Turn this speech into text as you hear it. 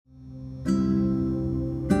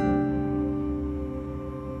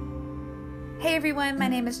Hey everyone, my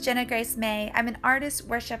name is Jenna Grace May. I'm an artist,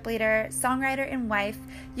 worship leader, songwriter, and wife.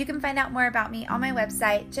 You can find out more about me on my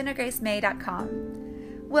website,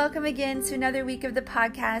 jennagracemay.com. Welcome again to another week of the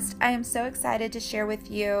podcast. I am so excited to share with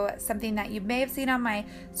you something that you may have seen on my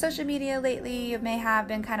social media lately. You may have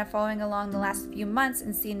been kind of following along the last few months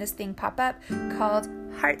and seen this thing pop up called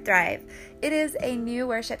Heart Thrive. It is a new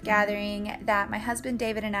worship gathering that my husband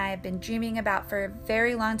David and I have been dreaming about for a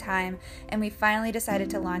very long time, and we finally decided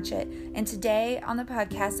to launch it. And today on the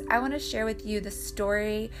podcast, I want to share with you the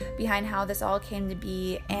story behind how this all came to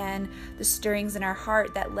be and the stirrings in our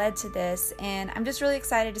heart that led to this. And I'm just really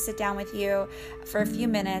excited to sit down with you for a few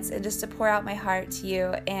minutes and just to pour out my heart to you.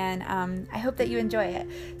 And I hope that you enjoy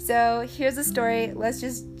it. So here's the story. Let's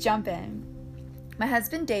just jump in. My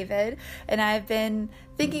husband David and I have been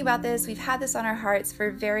thinking about this. We've had this on our hearts for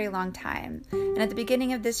a very long time. And at the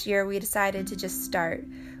beginning of this year, we decided to just start.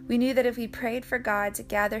 We knew that if we prayed for God to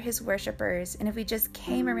gather his worshipers, and if we just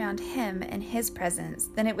came around him and his presence,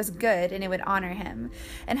 then it was good and it would honor him.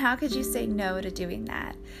 And how could you say no to doing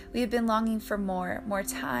that? We have been longing for more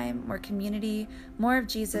time, more community, more of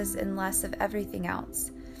Jesus, and less of everything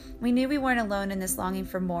else. We knew we weren't alone in this longing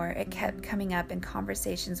for more. It kept coming up in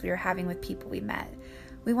conversations we were having with people we met.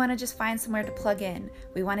 We want to just find somewhere to plug in.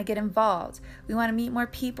 We want to get involved. We want to meet more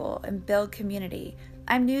people and build community.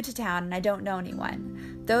 I'm new to town and I don't know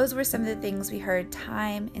anyone. Those were some of the things we heard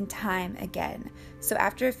time and time again. So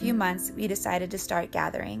after a few months, we decided to start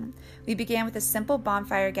gathering. We began with a simple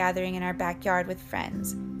bonfire gathering in our backyard with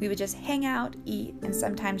friends. We would just hang out, eat, and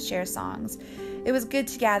sometimes share songs. It was good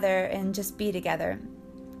to gather and just be together.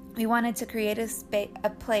 We wanted to create a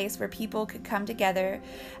place where people could come together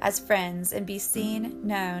as friends and be seen,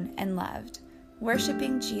 known, and loved.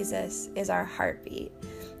 Worshiping Jesus is our heartbeat.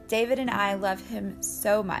 David and I love him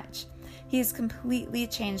so much. He's completely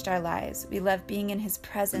changed our lives. We love being in his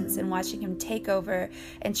presence and watching him take over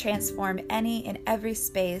and transform any and every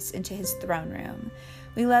space into his throne room.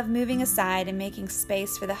 We love moving aside and making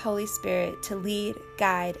space for the Holy Spirit to lead,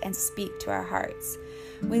 guide, and speak to our hearts.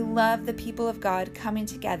 We love the people of God coming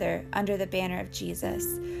together under the banner of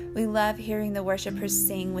Jesus. We love hearing the worshipers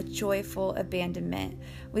sing with joyful abandonment.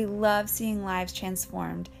 We love seeing lives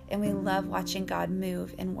transformed, and we love watching God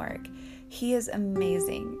move and work. He is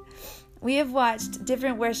amazing. We have watched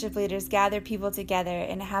different worship leaders gather people together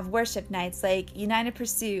and have worship nights like United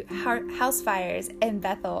Pursuit, House Fires, and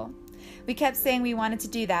Bethel. We kept saying we wanted to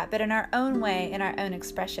do that, but in our own way, in our own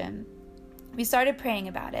expression. We started praying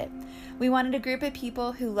about it. We wanted a group of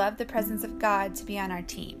people who loved the presence of God to be on our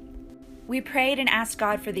team. We prayed and asked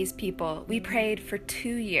God for these people. We prayed for 2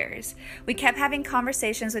 years. We kept having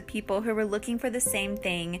conversations with people who were looking for the same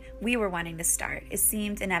thing we were wanting to start. It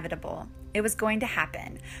seemed inevitable. It was going to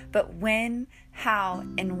happen. But when, how,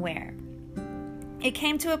 and where? It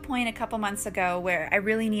came to a point a couple months ago where I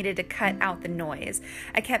really needed to cut out the noise.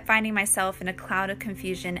 I kept finding myself in a cloud of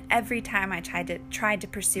confusion every time I tried to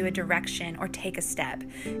pursue a direction or take a step.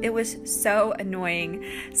 It was so annoying.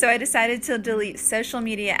 So I decided to delete social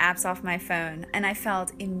media apps off my phone, and I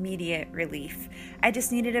felt immediate relief. I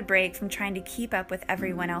just needed a break from trying to keep up with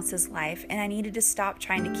everyone else's life, and I needed to stop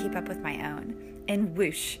trying to keep up with my own. And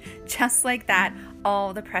whoosh, just like that,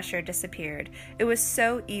 all the pressure disappeared. It was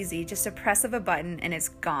so easy, just a press of a button and it's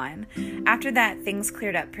gone. After that, things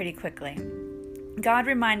cleared up pretty quickly. God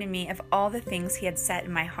reminded me of all the things he had set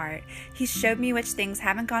in my heart. He showed me which things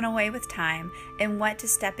haven't gone away with time and what to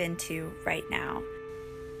step into right now.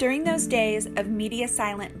 During those days of media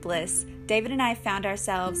silent bliss, David and I found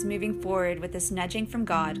ourselves moving forward with this nudging from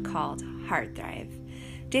God called Heart Thrive.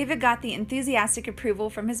 David got the enthusiastic approval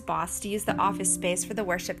from his boss to use the office space for the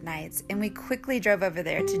worship nights, and we quickly drove over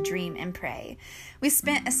there to dream and pray. We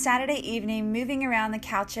spent a Saturday evening moving around the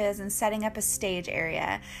couches and setting up a stage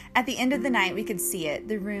area. At the end of the night, we could see it.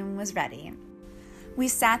 The room was ready. We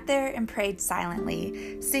sat there and prayed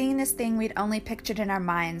silently, seeing this thing we'd only pictured in our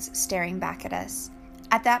minds staring back at us.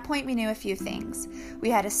 At that point, we knew a few things. We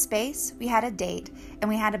had a space, we had a date, and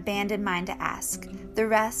we had a band in mind to ask. The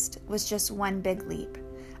rest was just one big leap.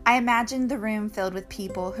 I imagined the room filled with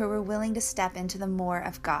people who were willing to step into the more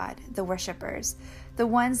of God, the worshipers, the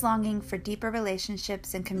ones longing for deeper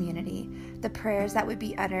relationships and community, the prayers that would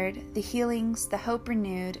be uttered, the healings, the hope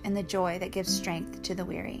renewed, and the joy that gives strength to the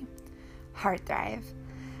weary. Heart Thrive.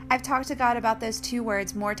 I've talked to God about those 2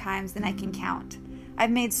 words more times than I can count. I've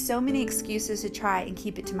made so many excuses to try and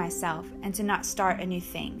keep it to myself and to not start a new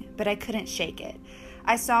thing, but I couldn't shake it.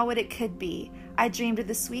 I saw what it could be. I dreamed of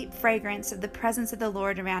the sweet fragrance of the presence of the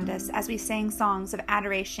Lord around us as we sang songs of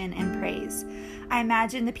adoration and praise. I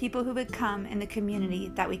imagined the people who would come and the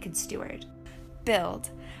community that we could steward. Build.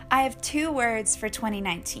 I have 2 words for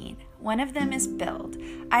 2019. One of them is build.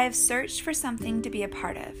 I have searched for something to be a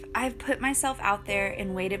part of. I have put myself out there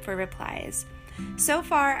and waited for replies. So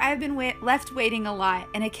far, I've been left waiting a lot,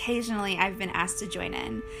 and occasionally I've been asked to join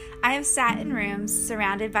in. I have sat in rooms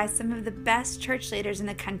surrounded by some of the best church leaders in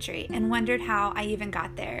the country and wondered how I even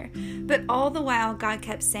got there. But all the while, God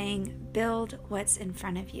kept saying, build what's in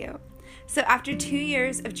front of you. So after 2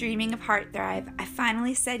 years of dreaming of Heart Thrive, I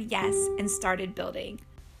finally said yes and started building.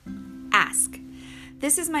 Ask.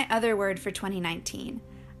 This is my other word for 2019.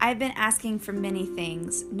 I've been asking for many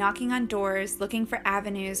things, knocking on doors, looking for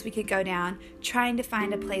avenues we could go down, trying to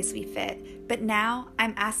find a place we fit. But now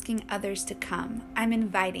I'm asking others to come. I'm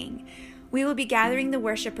inviting. We will be gathering the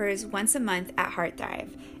worshipers once a month at Heart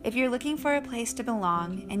Thrive. If you're looking for a place to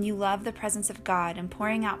belong and you love the presence of God and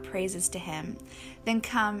pouring out praises to Him, then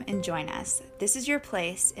come and join us. This is your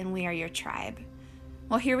place and we are your tribe.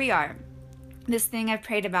 Well, here we are. This thing I've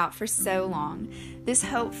prayed about for so long. This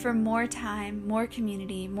hope for more time, more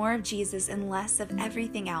community, more of Jesus, and less of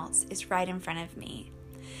everything else is right in front of me.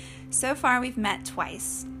 So far, we've met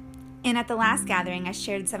twice. And at the last gathering, I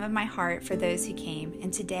shared some of my heart for those who came,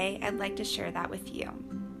 and today I'd like to share that with you.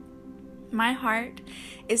 My heart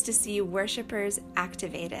is to see worshipers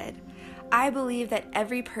activated. I believe that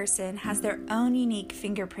every person has their own unique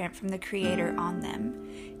fingerprint from the Creator on them.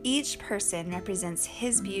 Each person represents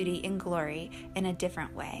His beauty and glory in a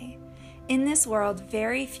different way. In this world,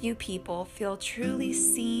 very few people feel truly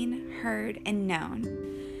seen, heard, and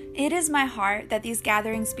known. It is my heart that these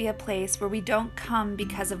gatherings be a place where we don't come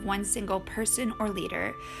because of one single person or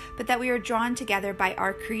leader, but that we are drawn together by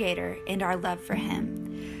our Creator and our love for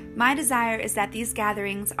Him. My desire is that these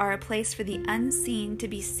gatherings are a place for the unseen to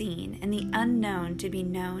be seen and the unknown to be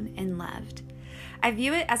known and loved. I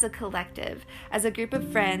view it as a collective, as a group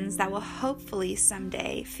of friends that will hopefully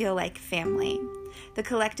someday feel like family. The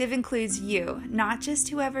collective includes you, not just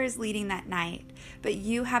whoever is leading that night, but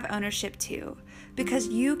you have ownership too. Because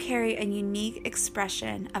you carry a unique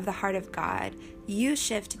expression of the heart of God, you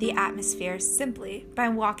shift the atmosphere simply by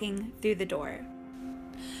walking through the door.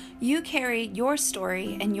 You carry your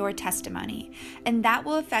story and your testimony, and that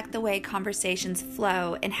will affect the way conversations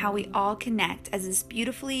flow and how we all connect as this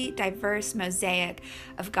beautifully diverse mosaic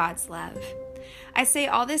of God's love. I say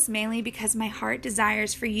all this mainly because my heart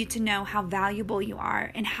desires for you to know how valuable you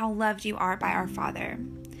are and how loved you are by our Father.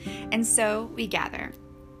 And so we gather.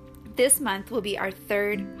 This month will be our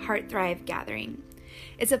 3rd Heart Thrive gathering.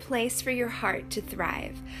 It's a place for your heart to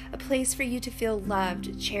thrive, a place for you to feel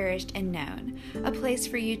loved, cherished, and known, a place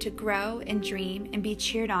for you to grow and dream and be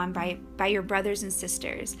cheered on by your brothers and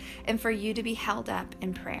sisters, and for you to be held up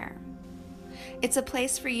in prayer. It's a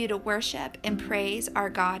place for you to worship and praise our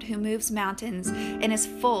God who moves mountains and is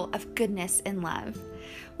full of goodness and love.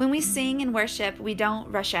 When we sing and worship, we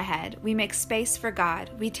don't rush ahead. We make space for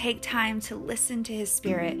God. We take time to listen to His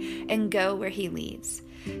Spirit and go where He leads.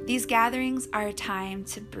 These gatherings are a time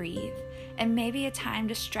to breathe and maybe a time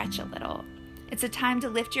to stretch a little. It's a time to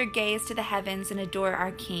lift your gaze to the heavens and adore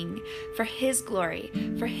our King for His glory,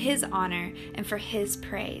 for His honor, and for His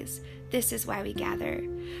praise. This is why we gather.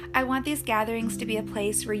 I want these gatherings to be a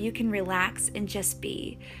place where you can relax and just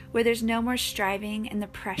be, where there's no more striving and the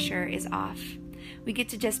pressure is off. We get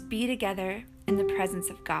to just be together in the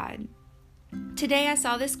presence of God. Today I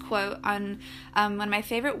saw this quote on one of my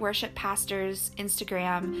favorite worship pastors'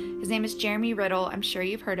 Instagram. His name is Jeremy Riddle. I'm sure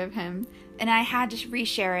you've heard of him. And I had to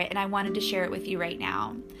reshare it, and I wanted to share it with you right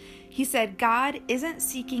now. He said, God isn't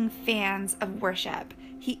seeking fans of worship.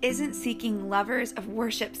 He isn't seeking lovers of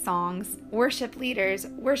worship songs, worship leaders,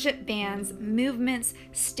 worship bands, movements,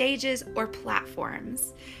 stages, or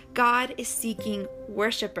platforms. God is seeking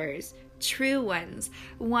worshipers, true ones,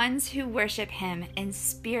 ones who worship Him in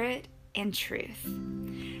spirit and truth.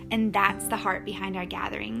 And that's the heart behind our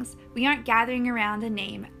gatherings. We aren't gathering around a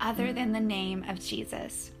name other than the name of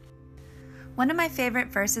Jesus. One of my favorite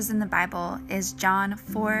verses in the Bible is John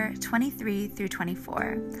 4:23 through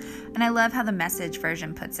 24. And I love how the Message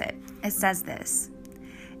version puts it. It says this: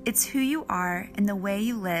 "It's who you are and the way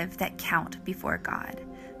you live that count before God.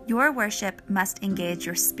 Your worship must engage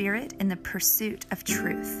your spirit in the pursuit of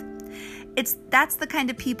truth." That's the kind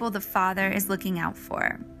of people the Father is looking out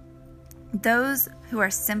for. Those who are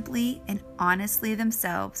simply and honestly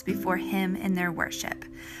themselves before Him in their worship.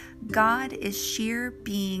 God is sheer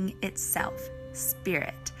being itself,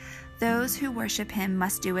 spirit. Those who worship Him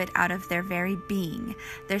must do it out of their very being,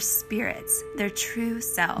 their spirits, their true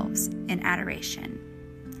selves in adoration.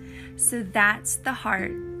 So that's the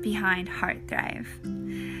heart behind Heart Thrive.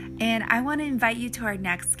 And I want to invite you to our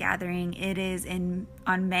next gathering. It is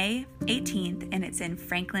on May 18th, and it's in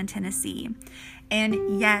Franklin, Tennessee.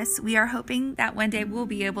 And yes, we are hoping that one day we'll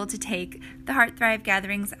be able to take the Heart Thrive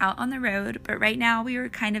gatherings out on the road. But right now we are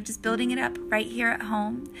kind of just building it up right here at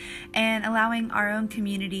home and allowing our own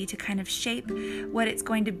community to kind of shape what it's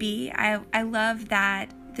going to be. I love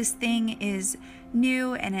that this thing is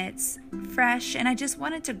new and it's fresh, and I just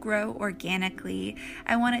want it to grow organically.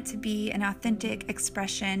 I want it to be an authentic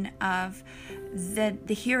expression of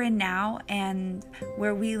the here and now and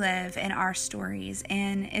where we live and our stories.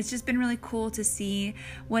 And it's just been really cool to see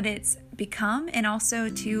what it's become, and also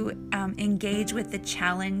to engage with the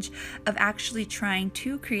challenge of actually trying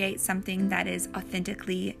to create something that is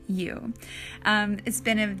authentically you. It's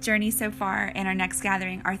been a journey so far, and our next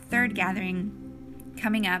gathering, our third gathering,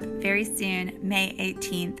 coming up very soon, May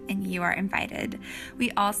 18th, and you are invited. We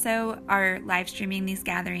also are live streaming these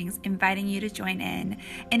gatherings, inviting you to join in.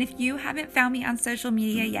 And if you haven't found me on social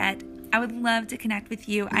media yet, I would love to connect with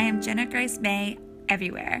you. I am Jenna Grace May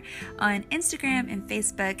everywhere, on Instagram and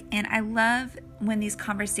Facebook, and I love when these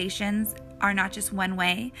conversations are not just one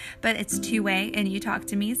way, but it's two way, and you talk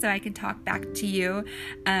to me so I can talk back to you.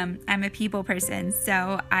 I'm a people person,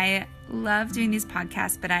 so I love doing these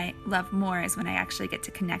podcasts, but I love more is when I actually get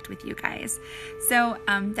to connect with you guys. So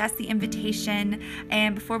that's the invitation.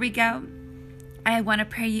 And before we go, I want to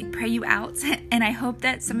pray you out, and I hope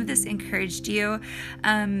that some of this encouraged you,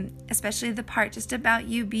 especially the part just about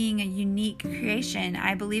you being a unique creation.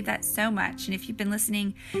 I believe that so much, and if you've been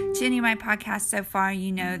listening to any of my podcasts so far,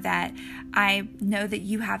 you know that I know that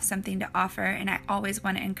you have something to offer, and I always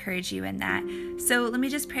want to encourage you in that. So let me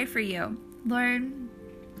just pray for you. Lord,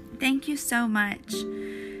 thank you so much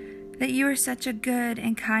that you are such a good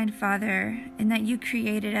and kind Father, and that you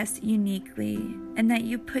created us uniquely, and that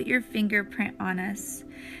you put your fingerprint on us,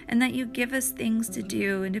 and that you give us things to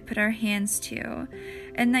do and to put our hands to,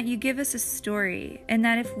 and that you give us a story, and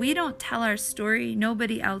that if we don't tell our story,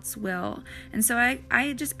 nobody else will. And so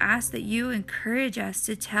I just ask that you encourage us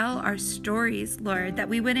to tell our stories, Lord, that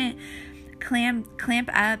we wouldn't clamp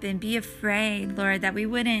up and be afraid, Lord, that we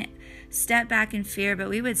wouldn't step back in fear, but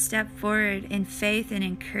we would step forward in faith and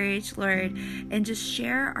in courage, Lord, and just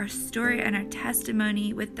share our story and our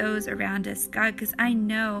testimony with those around us, God, because I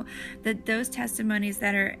know that those testimonies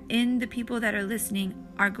that are in the people that are listening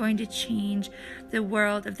are going to change the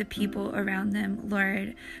world of the people around them,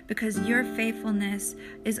 Lord, because your faithfulness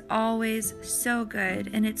is always so good,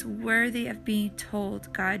 and it's worthy of being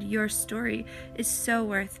told, God. Your story is so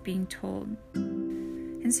worth being told.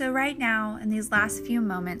 And so right now, in these last few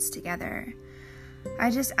moments together,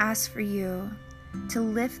 I just ask for you to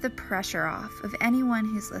lift the pressure off of anyone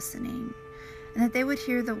who's listening, and that they would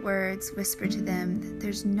hear the words whispered to them that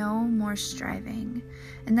there's no more striving,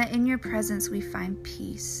 and that in your presence we find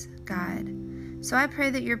peace, God. So I pray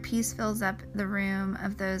that your peace fills up the room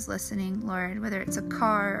of those listening, Lord, whether it's a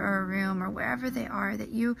car or a room or wherever they are,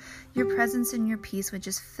 that your presence and your peace would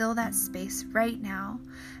just fill that space right now,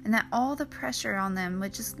 and that all the pressure on them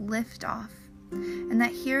would just lift off, and that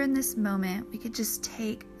here in this moment we could just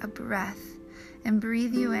take a breath and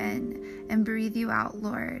breathe you in and breathe you out,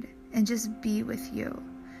 Lord, and just be with you.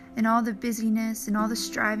 And all the busyness and all the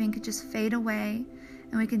striving could just fade away,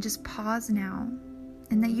 and we can just pause now.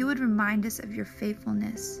 And that you would remind us of your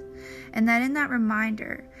faithfulness, and that in that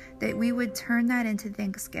reminder that we would turn that into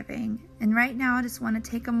thanksgiving. And right now I just want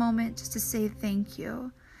to take a moment just to say thank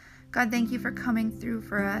you. God, thank you for coming through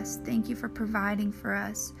for us. Thank you for providing for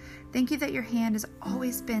us. Thank you that your hand has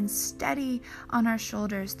always been steady on our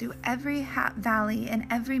shoulders through every valley and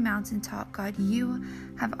every mountaintop. God, you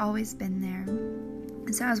have always been there.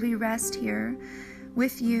 And so as we rest here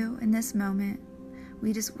with you in this moment,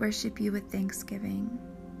 we just worship you with thanksgiving.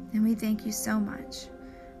 And we thank you so much.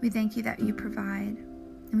 We thank you that you provide.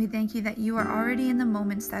 And we thank you that you are already in the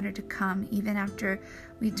moments that are to come, even after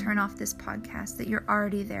we turn off this podcast, that you're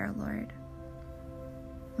already there, Lord.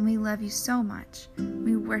 And we love you so much.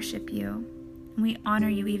 We worship you. And we honor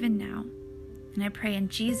you even now. And I pray in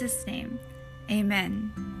Jesus' name,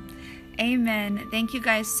 amen. Amen. Thank you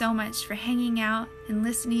guys so much for hanging out and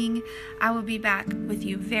listening. I will be back with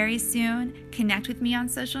you very soon. Connect with me on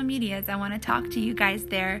social media, as I want to talk to you guys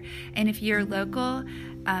there. And if you're local,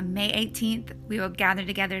 May 18th, we will gather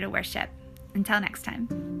together to worship. Until next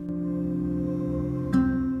time.